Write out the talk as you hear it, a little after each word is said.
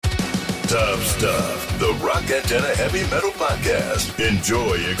Tough Stuff, the Rock Antenne Heavy Metal Podcast.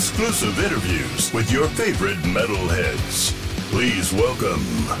 Enjoy exclusive interviews with your favorite metalheads. Please welcome.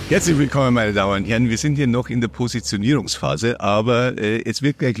 Herzlich willkommen, meine Damen und Herren. Wir sind hier noch in der Positionierungsphase, aber es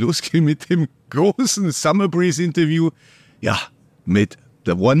wird gleich losgehen mit dem großen Summer Breeze Interview. Ja, mit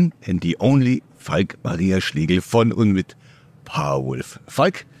the one and the only Falk Maria Schlegel von und mit Powerwolf.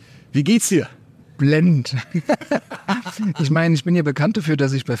 Falk, wie geht's dir? Blendend. Ich meine, ich bin ja bekannt dafür,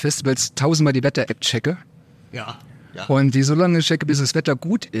 dass ich bei Festivals 1000-mal die Wetter-App checke. Ja. Und die so lange checke, bis das Wetter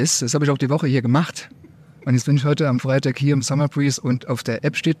gut ist. Das habe ich auch die Woche hier gemacht. Und jetzt bin ich heute am Freitag hier im Summer Breeze und auf der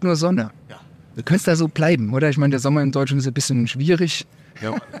App steht nur Sonne. Ja. Du könntest da so bleiben, oder? Ich meine, der Sommer in Deutschland ist ein bisschen schwierig.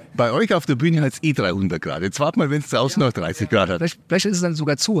 Ja, bei euch auf der Bühne hat es 300 Grad. Jetzt wart mal, wenn es draußen noch 30 Grad hat. Vielleicht ist es dann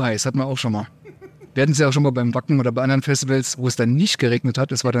sogar zu heiß, hat man auch schon mal. Wir hatten es ja auch schon mal beim Wacken oder bei anderen Festivals, wo es dann nicht geregnet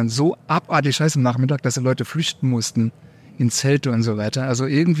hat. Es war dann so abartig heiß am Nachmittag, dass die Leute flüchten mussten in Zelte und so weiter. Also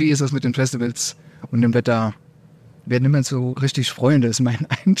irgendwie ist das mit den Festivals und dem Wetter, werden immer so richtig Freunde, ist mein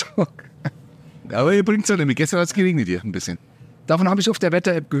Eindruck. Aber ihr bringt es ja nämlich. Gestern hat es geregnet hier ein bisschen. Davon habe ich auf der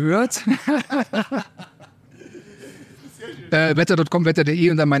Wetter-App gehört. Wetter.com,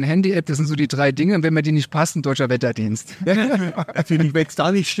 wetter.de und dann meine Handy-App, das sind so die 3 Dinge. Und wenn mir die nicht passen, deutscher Wetterdienst. Wenn es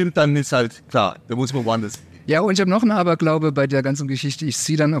da nicht stimmt, dann ist halt klar, da muss man woanders. Ja, und ich habe noch einen Aberglaube bei der ganzen Geschichte. Ich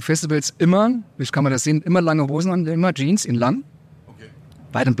ziehe dann auf Festivals immer, wie kann man das sehen, immer lange Hosen an, immer Jeans in lang. Okay.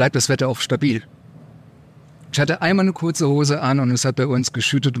 Weil dann bleibt das Wetter auch stabil. Ich hatte einmal eine kurze Hose an und es hat bei uns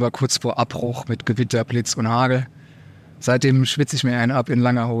geschüttet, war kurz vor Abbruch mit Gewitter, Blitz und Hagel. Seitdem schwitze ich mir einen ab in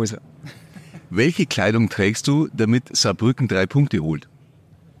langer Hose. Welche Kleidung trägst du, damit Saarbrücken 3 Punkte holt?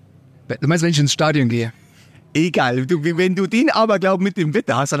 Du meinst, wenn ich ins Stadion gehe? Egal, wenn du den Aberglauben mit dem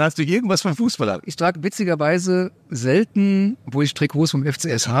Wetter hast, dann hast du irgendwas vom Fußball ab. Ich trage witzigerweise selten, wo ich Trikots vom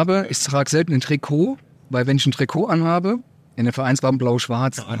FCS habe, ich trage selten ein Trikot, weil wenn ich ein Trikot anhabe, in der Vereinsfarben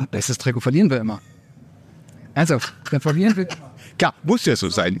blau-schwarz, bestes Trikot verlieren wir immer. Also, dann verlieren wir. Klar, muss ja so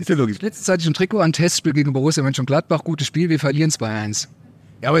sein, ist ja logisch. Letzte Zeit ein Trikot an Testspiel gegen Borussia Mönchengladbach, gutes Spiel, wir verlieren 2-1.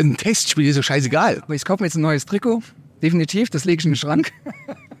 Ja, aber ein Testspiel ist so scheißegal. Aber ich kaufe mir jetzt ein neues Trikot, definitiv, das lege ich in den Schrank.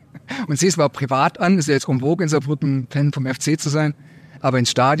 Und sehe es zwar privat an, ist ja jetzt en vogue in Saarbrücken, Fan vom FC zu sein, aber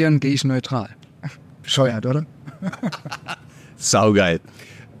ins Stadion gehe ich neutral. Bescheuert, oder? Saugeil.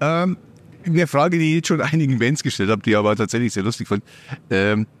 Eine Frage, die ich jetzt schon einigen Bands gestellt habe, die aber tatsächlich sehr lustig fand.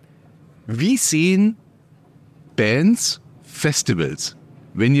 Wie sehen Bands Festivals,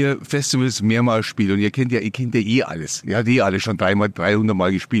 wenn ihr Festivals mehrmals spielt und ihr kennt ja eh alles. Ihr habt eh alles schon 300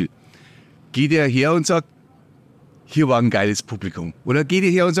 Mal gespielt. Geht ihr her und sagt, hier war ein geiles Publikum? Oder geht ihr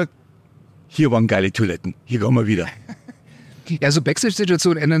her und sagt, hier waren geile Toiletten, hier kommen wir wieder? Ja, so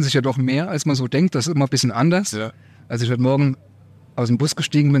Backstage-Situationen ändern sich ja doch mehr, als man so denkt. Das ist immer ein bisschen anders. Ja. Also ich heute Morgen aus dem Bus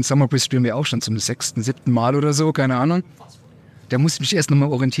gestiegen bin, Summer Breeze spielen wir auch schon zum 6., 7. Mal oder so, keine Ahnung. Da musste ich mich erst nochmal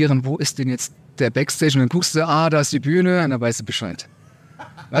orientieren, wo ist denn jetzt der Backstage? Und dann guckst du, da ist die Bühne, und dann weißt du Bescheid.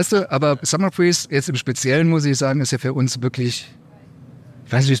 Weißt du, aber Summer Breeze, jetzt im Speziellen muss ich sagen, ist ja für uns wirklich,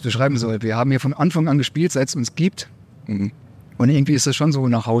 ich weiß nicht, wie ich es beschreiben soll. Wir haben hier von Anfang an gespielt, seit es uns gibt. Mhm. Und irgendwie ist das schon so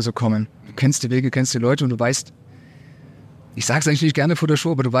Nach-Hause-Kommen. Du kennst die Wege, kennst die Leute und du weißt, ich sag's eigentlich nicht gerne vor der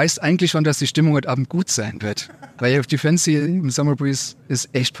Show, aber du weißt eigentlich schon, dass die Stimmung heute Abend gut sein wird. Weil die Fans hier im Summer Breeze ist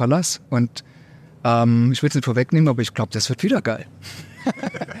echt Verlass. Und ich will es nicht vorwegnehmen, aber ich glaube, das wird wieder geil.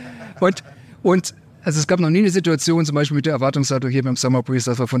 und also es gab noch nie eine Situation, zum Beispiel mit der Erwartungshaltung hier beim Summer Breeze,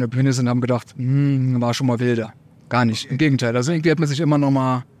 dass wir von der Bühne sind und haben gedacht, war schon mal wilder. Gar nicht, im Gegenteil. Also irgendwie hat man sich immer noch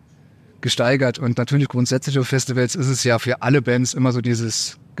mal gesteigert. Und natürlich grundsätzlich auf Festivals ist es ja für alle Bands immer so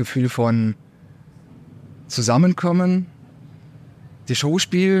dieses Gefühl von Zusammenkommen, die Show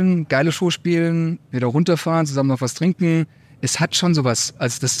spielen, geile Show spielen, wieder runterfahren, zusammen noch was trinken. Es hat schon sowas,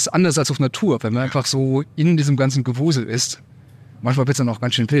 also das ist anders als auf Natur, wenn man einfach so in diesem ganzen Gewusel ist. Manchmal wird es dann auch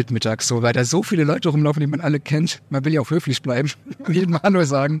ganz schön wild mittags, so, weil da so viele Leute rumlaufen, die man alle kennt. Man will ja auch höflich bleiben, jedem Hallo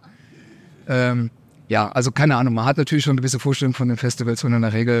sagen. Ja, also keine Ahnung, man hat natürlich schon eine gewisse Vorstellung von den Festivals und in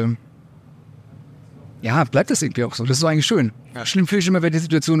der Regel, ja, bleibt das irgendwie auch so. Das ist so eigentlich schön. Ja. Schlimm finde ich immer, wenn die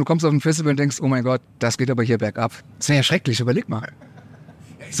Situation, du kommst auf ein Festival und denkst, oh mein Gott, das geht aber hier bergab. Das wäre ja schrecklich, überleg mal.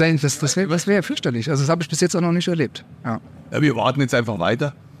 Das wäre ja fürchterlich. Also das habe ich bis jetzt auch noch nicht erlebt. Ja. Ja, wir warten jetzt einfach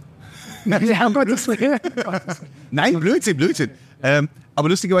weiter. Ja, Gottes Willen. Nein, Blödsinn. Aber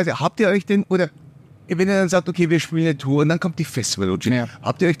lustigerweise, habt ihr euch denn, oder wenn ihr dann sagt, okay, wir spielen eine Tour und dann kommt die Festivalrutsche, ja.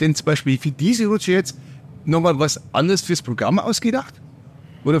 Habt ihr euch denn zum Beispiel für diese Rutsche jetzt nochmal was anderes fürs Programm ausgedacht?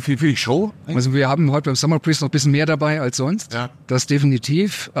 Oder für die Show? Also wir haben heute beim Summer Breeze noch ein bisschen mehr dabei als sonst. Ja. Das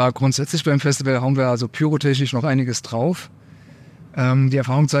definitiv. Grundsätzlich beim Festival haben wir also pyrotechnisch noch einiges drauf. Die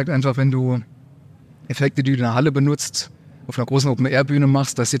Erfahrung zeigt einfach, wenn du Effekte, die du in der Halle benutzt, auf einer großen Open Air Bühne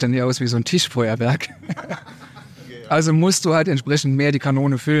machst, das sieht dann eher aus wie so ein Tischfeuerwerk. Also musst du halt entsprechend mehr die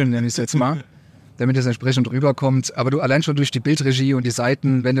Kanone füllen, nenne ich es jetzt mal, damit es entsprechend rüberkommt. Aber du allein schon durch die Bildregie und die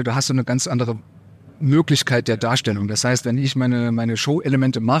Seitenwände, du hast so eine ganz andere Möglichkeit der Darstellung. Das heißt, wenn ich meine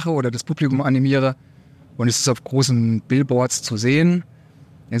Show-Elemente mache oder das Publikum animiere und es ist auf großen Billboards zu sehen,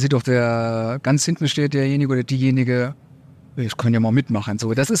 dann sieht doch ganz hinten steht derjenige oder diejenige, ich kann ja mal mitmachen.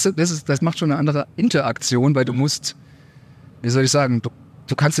 So, das macht schon eine andere Interaktion, weil du musst, wie soll ich sagen,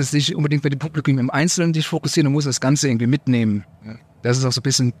 du kannst jetzt nicht unbedingt bei dem Publikum im Einzelnen dich fokussieren, du musst das Ganze irgendwie mitnehmen. Ja. Das ist auch so ein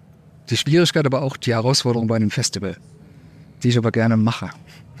bisschen die Schwierigkeit, aber auch die Herausforderung bei einem Festival, die ich aber gerne mache.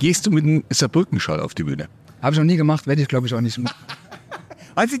 Gehst du mit einem Saarbrückenschal auf die Bühne? Habe ich noch nie gemacht, werde ich glaube ich auch nicht machen.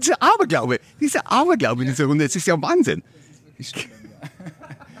 Also dieser Aberglaube in dieser Runde, das ist ja Wahnsinn.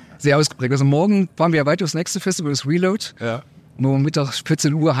 Sehr ausgeprägt. Also morgen fahren wir weiter aufs nächste Festival, das Reload. Ja. Morgen Mittag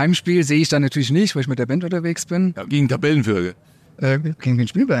 14 Uhr Heimspiel sehe ich dann natürlich nicht, weil ich mit der Band unterwegs bin. Ja, gegen Tabellenführer. Gegen wen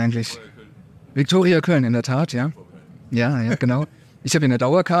spielen wir eigentlich? Viktoria Köln, in der Tat, ja. Ja, genau. Ich habe eine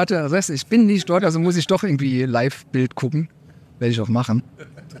Dauerkarte, das heißt, ich bin nicht dort, also muss ich doch irgendwie Live-Bild gucken. Werde ich auch machen.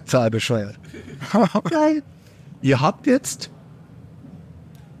 Total bescheuert. Geil. Ihr habt jetzt,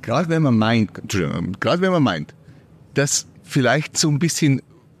 gerade wenn man meint, dass vielleicht so ein bisschen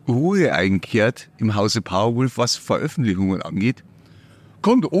Ruhe einkehrt im Hause Powerwolf, was Veröffentlichungen angeht,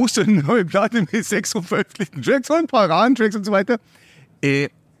 kommt Ostern eine neue Platte mit 6 veröffentlichten Tracks und ein paar Rahmentracks und so weiter.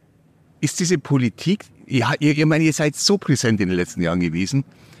 Ist diese Politik, ja, ihr seid so präsent in den letzten Jahren gewesen,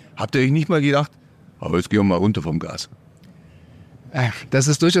 habt ihr euch nicht mal gedacht, aber jetzt gehen wir mal runter vom Gas? Das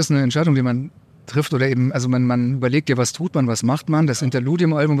ist durchaus eine Entscheidung, die man trifft oder eben, also man überlegt ja, was tut man, was macht man. Das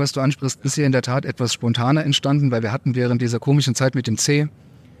Interludium-Album, was du ansprichst, ist ja in der Tat etwas spontaner entstanden, weil wir hatten während dieser komischen Zeit mit dem C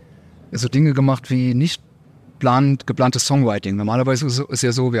so Dinge gemacht wie nicht geplantes Songwriting. Normalerweise ist es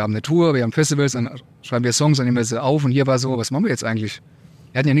ja so, wir haben eine Tour, wir haben Festivals, dann schreiben wir Songs, dann nehmen wir sie auf und hier war so, was machen wir jetzt eigentlich?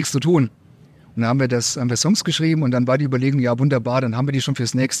 Wir hatten ja nichts zu tun. Und dann haben wir Songs geschrieben und dann war die Überlegung, ja wunderbar, dann haben wir die schon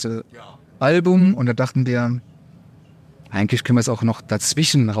fürs nächste Album und da dachten wir, eigentlich können wir es auch noch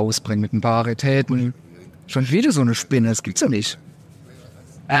dazwischen rausbringen mit ein paar Raritäten. Schon wieder so eine Spinne, das gibt's ja nicht.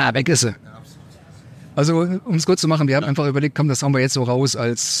 Weg ist sie. Also, um es kurz zu machen, wir haben einfach überlegt, komm, das hauen wir jetzt so raus,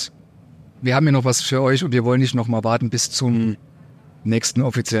 als wir haben hier noch was für euch und wir wollen nicht noch mal warten bis zum nächsten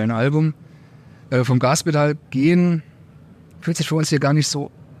offiziellen Album. Vom Gaspedal gehen fühlt sich für uns hier gar nicht so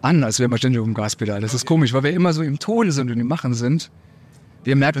an, als wären wir ständig auf dem Gaspedal. Das ist komisch, weil wir immer so im Tone sind und im Machen sind.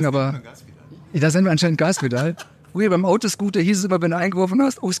 Wir merken aber, da sind wir anscheinend Gaspedal. Früher beim Autoscooter hieß es immer, wenn du eingeworfen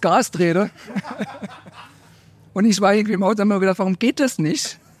hast, aufs Gas drehte. Und ich war irgendwie im Auto und habe mir gedacht, warum geht das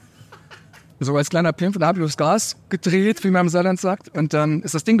nicht? So als kleiner Pimp, da habe ich aufs Gas gedreht, wie man im Saarland sagt, und dann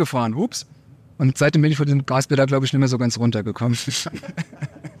ist das Ding gefahren, ups. Und seitdem bin ich von dem Gaspedal, glaube ich, nicht mehr so ganz runtergekommen.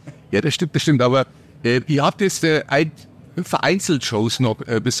 Ja, das stimmt bestimmt, aber ihr habt jetzt vereinzelt Shows noch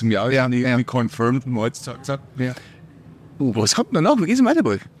bis zum Jahr, wie confirmed, wie man heutzutage sagt. Ja. Was habt ihr noch? Wie geht's im weiter?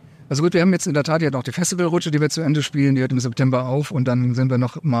 Also gut, wir haben jetzt in der Tat ja noch die Festivalrutsche, die wir zu Ende spielen, die hört im September auf und dann sind wir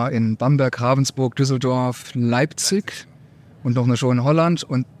noch mal in Bamberg, Ravensburg, Düsseldorf, Leipzig und noch eine Show in Holland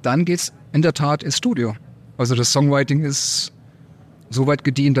und dann geht's in der Tat ins Studio. Also das Songwriting ist so weit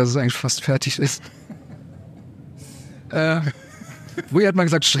gediehen, dass es eigentlich fast fertig ist. Früher hat man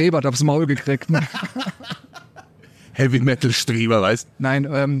gesagt, Streber hat aufs Maul gekriegt. Ne? Heavy Metal Streber, weißt du?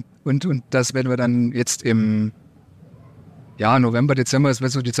 Nein, und das werden wir dann jetzt im November, Dezember, das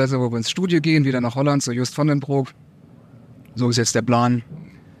wird so die Zeit, wo wir ins Studio gehen, wieder nach Holland, so Just von den Broek. So ist jetzt der Plan.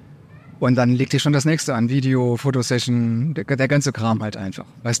 Und dann legt hier schon das nächste an, Video, Fotosession, der ganze Kram halt einfach.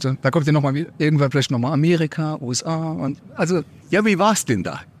 Weißt du, da kommt ja nochmal irgendwann vielleicht nochmal Amerika, USA und also. Ja, wie war's denn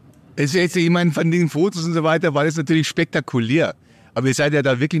da? Es ist jetzt, ich meine, von den Fotos und so weiter war das natürlich spektakulär. Aber ihr seid ja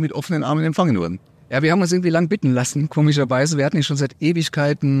da wirklich mit offenen Armen empfangen worden. Ja, wir haben uns irgendwie lang bitten lassen, komischerweise. Wir hatten ja schon seit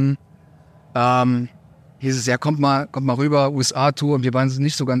Ewigkeiten, hieß es, ja, kommt mal rüber, USA-Tour. Und wir waren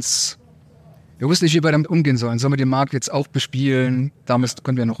nicht so ganz, wir wussten nicht, wie wir damit umgehen sollen. Sollen wir den Markt jetzt auch bespielen? Damals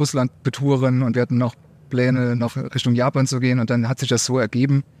konnten wir noch Russland betouren und wir hatten noch Pläne, noch Richtung Japan zu gehen. Und dann hat sich das so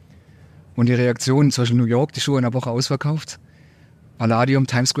ergeben. Und die Reaktion, zum Beispiel New York, die Show in der Woche ausverkauft. Palladium,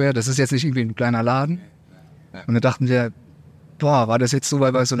 Times Square, das ist jetzt nicht irgendwie ein kleiner Laden. Und dann dachten wir, war das jetzt so,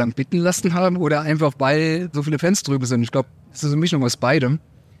 weil wir so lange bitten lassen haben oder einfach, weil so viele Fans drüben sind? Ich glaube, es ist eine Mischung aus beidem. Und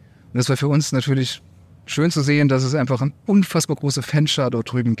das war für uns natürlich schön zu sehen, dass es einfach eine unfassbar große Fanschar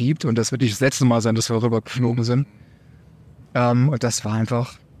dort drüben gibt und das wird nicht das letzte Mal sein, dass wir rüber geflogen sind. Und das war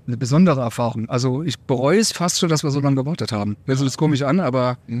einfach eine besondere Erfahrung. Also ich bereue es fast schon, dass wir so lange gewartet haben. Hört sich das komisch an,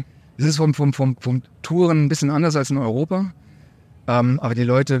 aber es ist vom Touren ein bisschen anders als in Europa. Aber die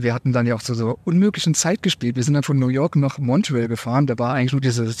Leute, wir hatten dann ja auch zu so unmöglichen Zeit gespielt. Wir sind dann von New York nach Montreal gefahren. Da war eigentlich nur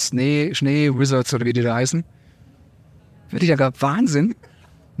diese Schnee-Wizards oder wie die da heißen. Wirklich ja gar Wahnsinn.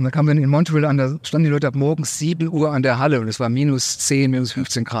 Und dann kam dann in Montreal an, da standen die Leute ab morgens 7 Uhr an der Halle und es war minus 10, minus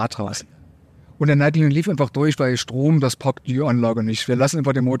 15 Grad draußen. Und der Nightline lief einfach durch, weil Strom, das packt die Anlage nicht. Wir lassen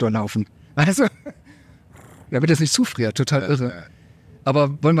einfach den Motor laufen. Also, damit das nicht zufriert, total irre.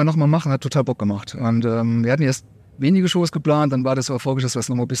 Aber wollen wir nochmal machen, hat total Bock gemacht. Und wir hatten erst wenige Shows geplant, dann war das so erfolgreich, dass wir es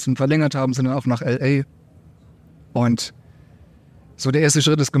nochmal ein bisschen verlängert haben, sind dann auch nach L.A. Und so der erste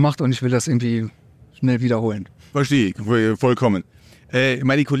Schritt ist gemacht und ich will das irgendwie schnell wiederholen. Verstehe ich, vollkommen.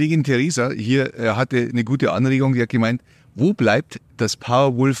 Meine Kollegin Theresa hier hatte eine gute Anregung, die hat gemeint, wo bleibt das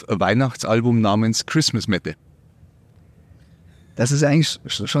Powerwolf Weihnachtsalbum namens Christmas Mette? Das ist eigentlich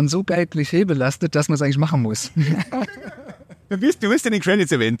schon so geil klischeebelastet, dass man es eigentlich machen muss. Du wirst in den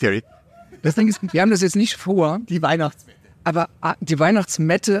Credits erwähnt, Terry. Das Ding ist, wir haben das jetzt nicht vor. Die Weihnachtsmette. Aber die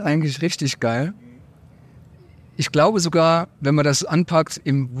Weihnachtsmette eigentlich richtig geil. Ich glaube sogar, wenn man das anpackt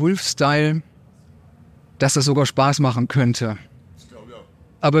im Wolf-Style, dass das sogar Spaß machen könnte. Ich glaube, ja.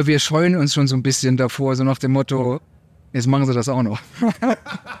 Aber wir scheuen uns schon so ein bisschen davor, so nach dem Motto, jetzt machen sie das auch noch.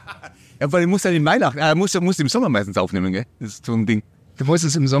 Ja, weil du musst ja den Weihnachten, musst im Sommer meistens aufnehmen, gell? Das ist so ein Ding. Du musst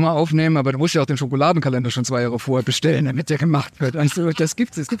es im Sommer aufnehmen, aber du musst ja auch den Schokoladenkalender schon 2 Jahre vorher bestellen, damit der gemacht wird. Also, das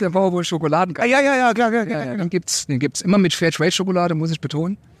gibt's. Es gibt ja Powerwolf Schokoladenkalender. Ja, klar. Ja, den gibt's immer mit Fairtrade-Schokolade, muss ich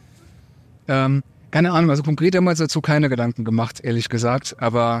betonen. Keine Ahnung, also konkret haben wir uns dazu keine Gedanken gemacht, ehrlich gesagt,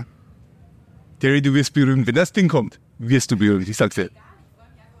 aber... Terry, du wirst berühmt. Wenn das Ding kommt, wirst du berühmt. Ich sag's dir.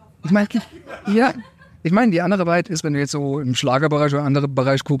 Ich meine, die andere Wahrheit ist, wenn du jetzt so im Schlagerbereich oder anderen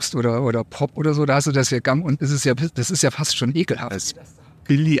Bereich guckst oder Pop oder so, da hast du das ja und das ist ja fast schon ekelhaft. Das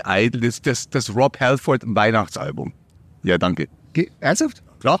Billy Idol, das Rob Halford Weihnachtsalbum. Ja, danke. Ernsthaft?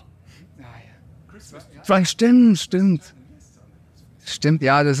 Klar. Ja. Stimmt,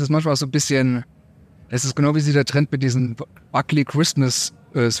 ja, das ist manchmal auch so ein bisschen, das ist genau wie dieser Trend mit diesen ugly Christmas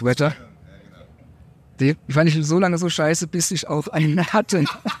Sweater. Die fand ich so lange so scheiße, bis ich auch einen hatte.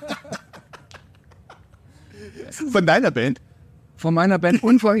 Von deiner Band? Von meiner Band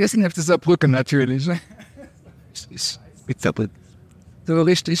und von Essen FC Saarbrücken natürlich. Mit Saarbrücken. So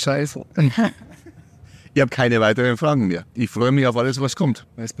richtig scheiße. Ich habe keine weiteren Fragen mehr. Ich freue mich auf alles, was kommt.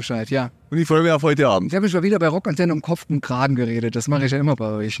 Weiß Bescheid, ja. Und ich freue mich auf heute Abend. Ich habe schon wieder bei Rock Antenne um Kopf und Kragen geredet. Das mache ich ja immer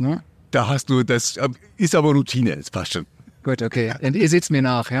bei euch, ne? Da hast du, das ist aber Routine, das passt schon. Gut, okay. Und ihr seht's mir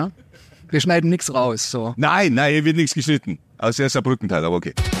nach, ja? Wir schneiden nichts raus, so. Nein, hier wird nichts geschnitten. Außer der Saarbrücken-Teil, aber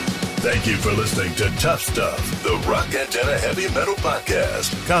okay. Thank you for listening to TUFF STUFF, the Rock Antenne Heavy Metal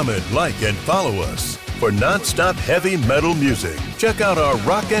Podcast. Comment, like, and follow us. For non-stop heavy metal music, check out our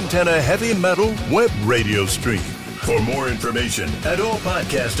Rock Antenne Heavy Metal web radio stream. For more information and all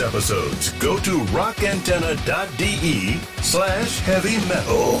podcast episodes, go to rockantenna.de/heavy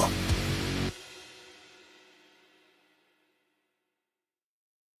metal.